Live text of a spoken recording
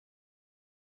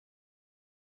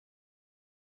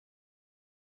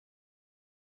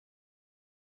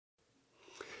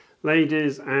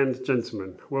Ladies and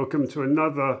gentlemen, welcome to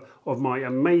another of my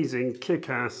amazing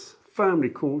kick-ass family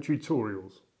court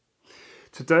tutorials.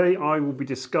 Today I will be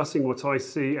discussing what I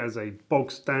see as a bog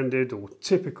standard or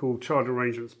typical child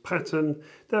arrangements pattern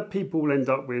that people will end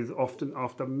up with often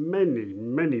after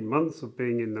many months of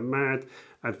being in the mad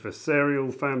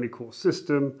adversarial family court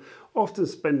system, often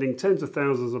spending tens of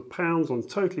thousands of pounds on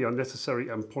totally unnecessary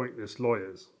and pointless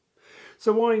lawyers.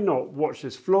 So why not watch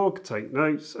this vlog, take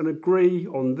notes and agree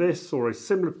on this or a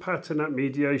similar pattern at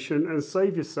mediation and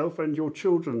save yourself and your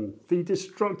children the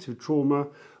destructive trauma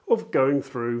of going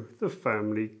through the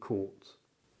family court.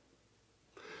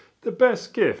 The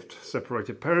best gift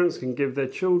separated parents can give their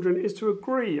children is to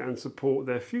agree and support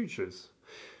their futures.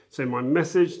 So my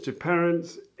message to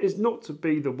parents is not to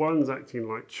be the ones acting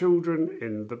like children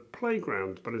in the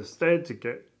playground, but instead to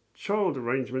get child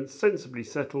arrangements sensibly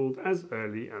settled as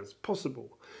early as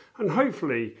possible, and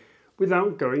hopefully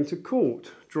without going to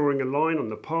court, drawing a line on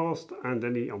the past and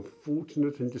any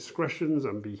unfortunate indiscretions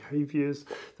and behaviours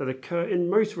that occur in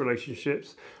most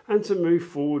relationships, and to move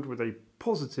forward with a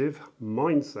positive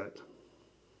mindset.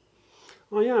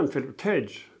 I am Philip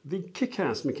Kedge, the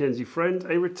kick-ass McKenzie friend,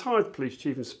 a retired police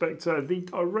chief inspector, the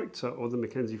director of the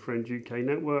McKenzie Friend UK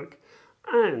network,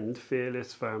 and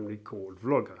fearless family court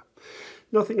vlogger.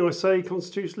 Nothing I say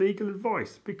constitutes legal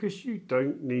advice because you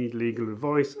don't need legal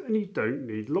advice and you don't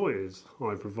need lawyers.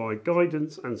 I provide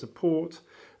guidance and support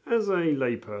as a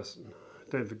layperson.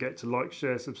 Don't forget to like,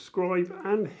 share, subscribe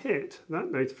and hit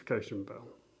that notification bell.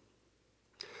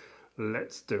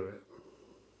 Let's do it.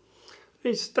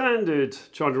 A standard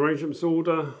child arrangements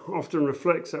order often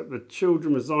reflects that the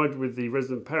children reside with the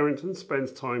resident parent and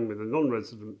spends time with the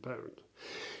non-resident parent.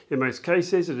 In most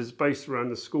cases, it is based around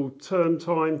the school term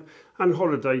time and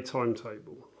holiday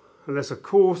timetable, unless of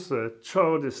course the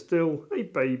child is still a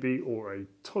baby or a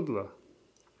toddler.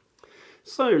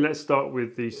 So let's start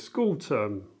with the school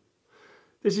term.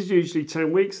 This is usually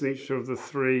 10 weeks in each of the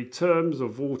 3 terms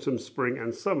of autumn, spring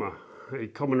and summer. A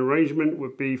common arrangement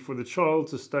would be for the child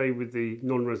to stay with the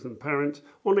non-resident parent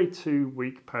on a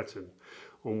 2-week pattern.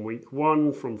 On week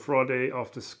 1 from Friday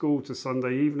after school to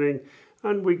Sunday evening,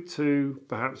 and week 2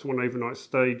 perhaps one overnight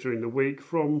stay during the week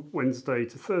from Wednesday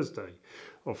to Thursday.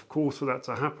 Of course, for that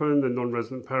to happen, the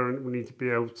non-resident parent will need to be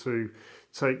able to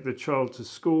take the child to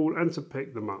school and to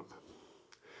pick them up.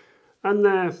 And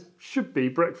there should be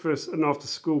breakfast and after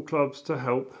school clubs to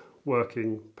help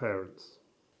working parents.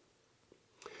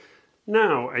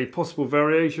 Now, a possible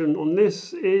variation on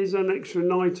this is an extra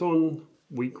night on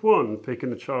week 1,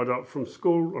 picking the child up from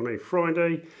school on a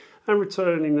Friday and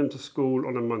returning them to school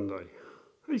on a Monday.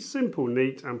 A simple,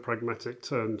 neat and pragmatic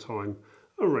term time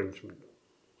arrangement.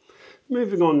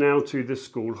 Moving on now to the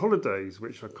school holidays,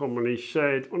 which are commonly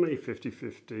shared on a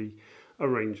 50-50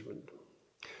 arrangement.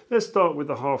 Let's start with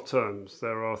the half terms.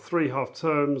 There are 3 half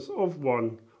terms of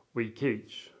 1 week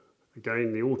each.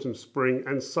 Again, the autumn, spring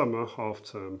and summer half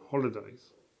term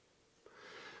holidays.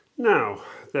 Now,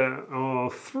 there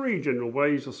are 3 general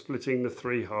ways of splitting the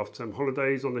 3 half term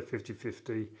holidays on a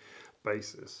 50-50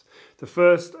 basis. The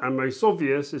first and most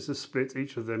obvious is to split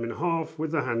each of them in half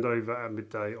with the handover at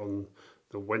midday on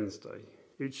the Wednesday.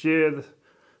 Each year,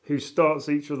 who starts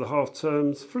each of the half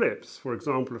terms flips. For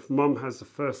example, if mum has the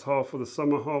first half of the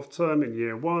summer half term in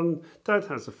year 1, dad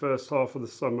has the first half of the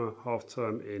summer half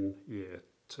term in year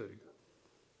 2.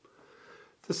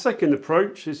 The second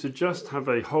approach is to just have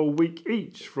a whole week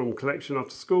each from collection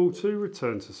after school to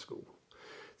return to school.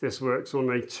 This works on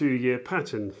a 2-year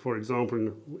pattern. For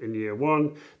example, in year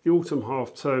 1, the autumn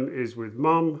half term is with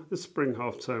mum, the spring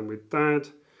half term with dad,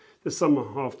 the summer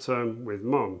half term with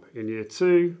mum. In year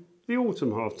 2, the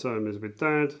autumn half term is with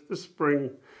dad, the spring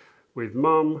with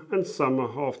mum, and summer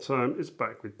half term is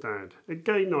back with dad.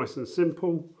 Again, nice and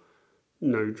simple,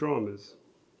 no dramas.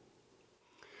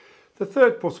 The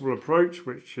third possible approach,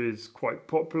 which is quite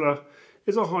popular,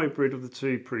 is a hybrid of the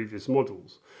 2 previous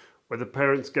models, where the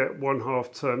parents get 1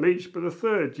 half term each, but the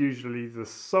third, usually the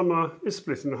summer, is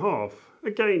split in half.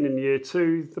 Again, in year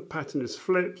 2, the pattern is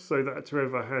flipped so that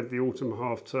whoever had the autumn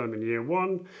half term in year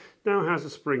 1 now has a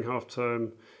spring half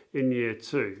term in year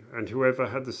 2, and whoever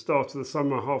had the start of the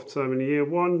summer half term in year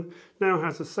 1 now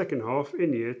has the second half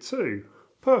in year 2.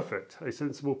 Perfect, a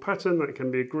sensible pattern that can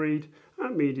be agreed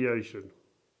at mediation.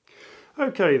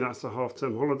 Okay, that's the half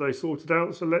term holiday sorted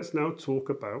out, so let's now talk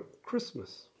about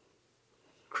Christmas.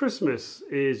 Christmas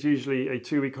is usually a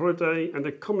 2-week holiday, and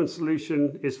a common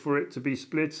solution is for it to be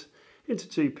split into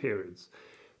 2 periods.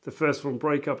 The first from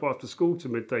break up after school to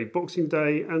midday Boxing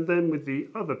Day, and then with the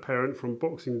other parent from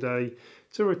Boxing Day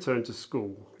to return to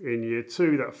school. In year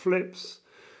 2 that flips,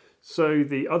 so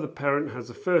the other parent has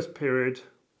the first period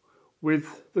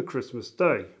with the Christmas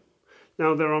day.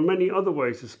 Now there are many other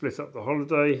ways to split up the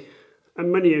holiday,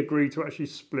 and many agree to actually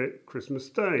split Christmas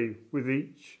Day, with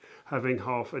each having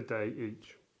half a day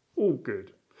each. All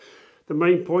good. The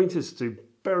main point is to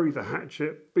bury the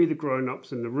hatchet, be the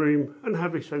grown-ups in the room, and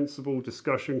have a sensible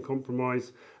discussion,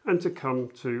 compromise, and to come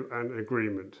to an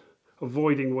agreement,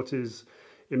 avoiding what is,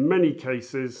 in many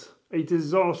cases, a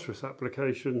disastrous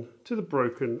application to the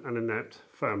broken and inept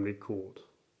family court.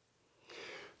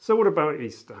 So what about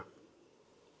Easter?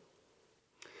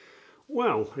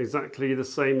 Well, exactly the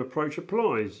same approach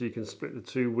applies. You can split the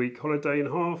 2-week holiday in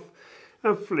half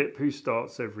and flip who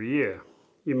starts every year.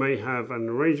 You may have an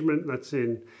arrangement that's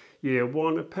in year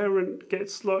 1 a parent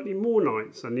gets slightly more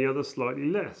nights and the other slightly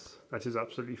less. That is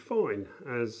absolutely fine,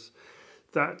 as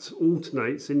that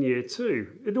alternates in year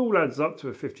 2. It all adds up to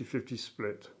a 50-50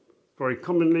 split. Very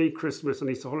commonly, Christmas and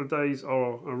Easter holidays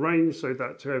are arranged so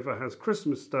that whoever has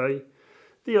Christmas Day,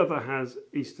 the other has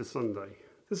Easter Sunday.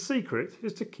 The secret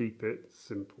is to keep it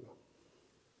simple.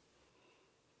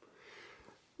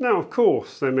 Now, of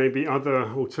course, there may be other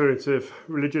alternative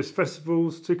religious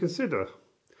festivals to consider.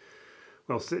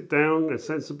 Well, sit down and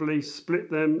sensibly split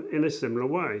them in a similar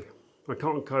way. I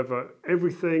can't cover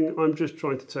everything, I'm just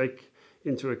trying to take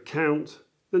into account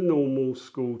the normal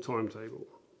school timetable.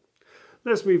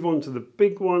 Let's move on to the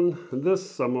big one, the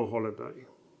summer holiday.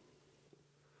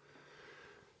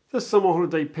 The summer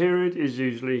holiday period is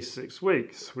usually 6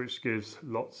 weeks, which gives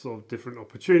lots of different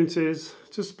opportunities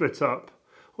to split up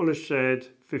on a shared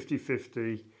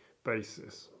 50-50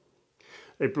 basis.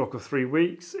 A block of 3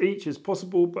 weeks each is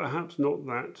possible, but perhaps not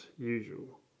that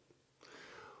usual.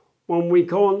 1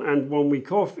 week on and 1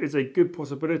 week off is a good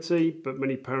possibility, but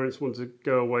many parents want to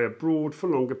go away abroad for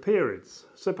longer periods.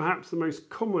 So perhaps the most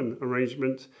common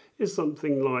arrangement is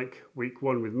something like week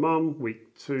 1 with mum,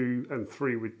 week 2 and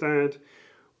 3 with dad,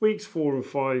 weeks 4 and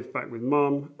 5 back with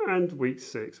mum, and week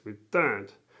 6 with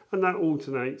dad. And that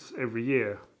alternates every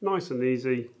year. Nice and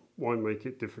easy, why make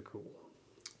it difficult?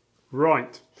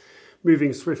 Right,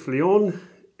 moving swiftly on,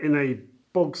 in a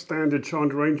bog standard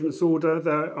child arrangements order,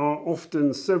 there are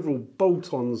often several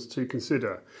bolt-ons to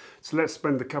consider. So let's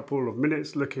spend a couple of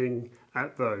minutes looking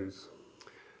at those.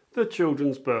 The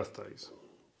children's birthdays.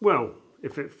 Well,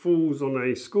 if it falls on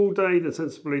a school day, then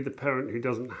sensibly the parent who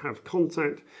doesn't have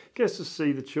contact gets to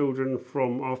see the children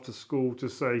from after school to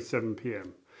say 7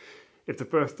 p.m. If the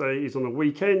birthday is on a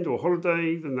weekend or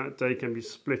holiday, then that day can be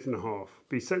split in half.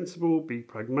 Be sensible, be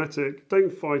pragmatic,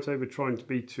 don't fight over trying to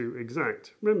be too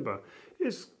exact. Remember,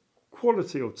 it's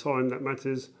quality of time that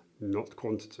matters, not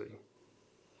quantity.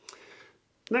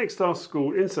 Next are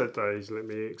school inset days. Let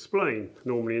me explain.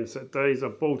 Normally inset days are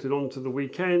bolted onto the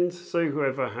weekend, so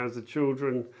whoever has the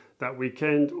children that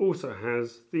weekend also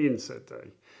has the inset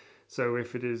day. So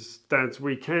if it is Dad's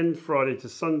weekend, Friday to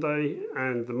Sunday,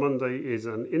 and the Monday is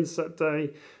an inset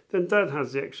day, then Dad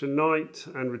has the extra night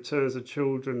and returns the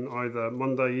children either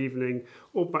Monday evening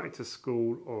or back to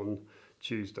school on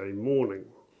Tuesday morning.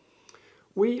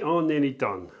 We are nearly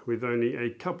done with only a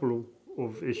couple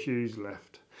of issues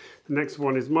left. The next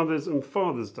one is Mother's and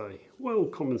Father's Day. Well,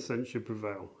 common sense should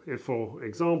prevail. If, for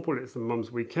example, it's the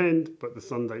mum's weekend, but the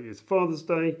Sunday is Father's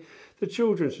Day, the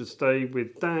children should stay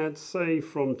with Dad, say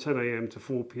from 10 a.m. to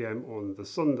 4 p.m. on the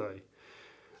Sunday.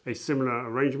 A similar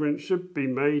arrangement should be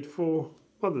made for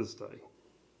Mother's Day.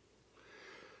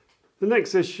 The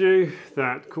next issue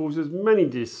that causes many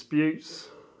disputes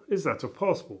is that of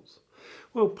passports.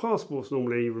 Well, passports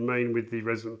normally remain with the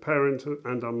resident parent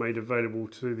and are made available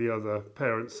to the other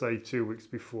parent, say 2 weeks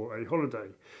before a holiday,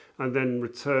 and then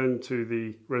return to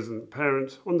the resident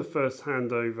parent on the first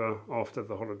handover after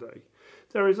the holiday.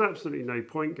 There is absolutely no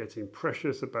point getting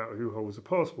precious about who holds the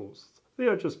passports. They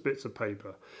are just bits of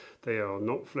paper. They are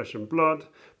not flesh and blood.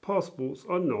 Passports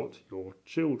are not your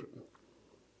children.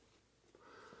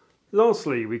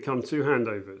 Lastly, we come to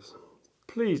handovers.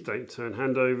 Please don't turn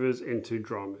handovers into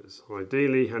dramas.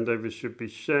 Ideally, handovers should be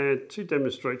shared to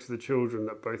demonstrate to the children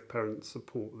that both parents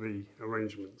support the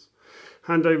arrangements.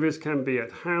 Handovers can be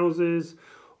at houses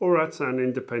or at an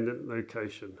independent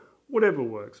location, whatever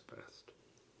works best.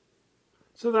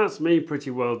 So that's me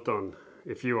pretty well done.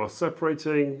 If you are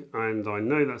separating, and I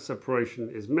know that separation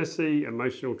is messy,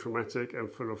 emotional, traumatic and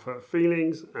full of hurt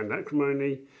feelings and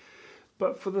acrimony,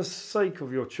 but for the sake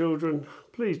of your children,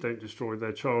 please don't destroy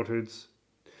their childhoods.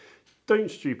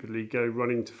 Don't stupidly go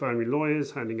running to family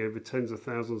lawyers, handing over tens of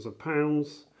thousands of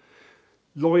pounds.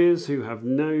 Lawyers who have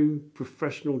no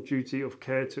professional duty of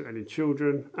care to any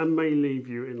children and may leave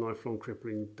you in lifelong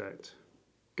crippling debt.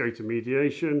 Go to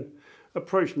mediation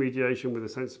Approach mediation with a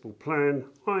sensible plan,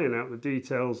 iron out the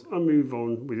details and move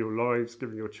on with your lives,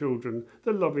 giving your children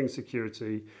the loving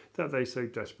security that they so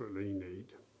desperately need.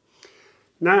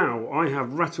 Now, I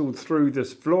have rattled through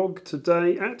this vlog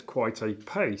today at quite a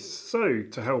pace, so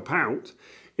to help out,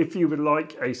 if you would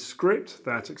like a script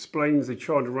that explains the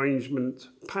child arrangement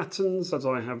patterns as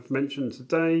I have mentioned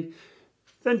today,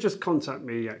 then just contact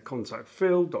me at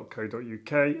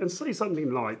contactphil.co.uk and say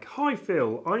something like, "Hi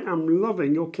Phil, I am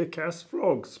loving your kick-ass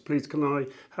vlogs. Please can I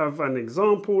have an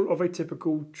example of a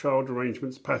typical child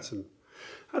arrangements pattern?"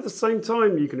 At the same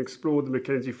time, you can explore the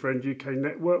McKenzie Friend UK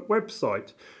Network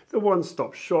website, the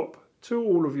one-stop shop to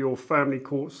all of your family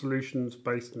court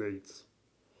solutions-based needs.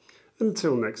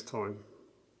 Until next time.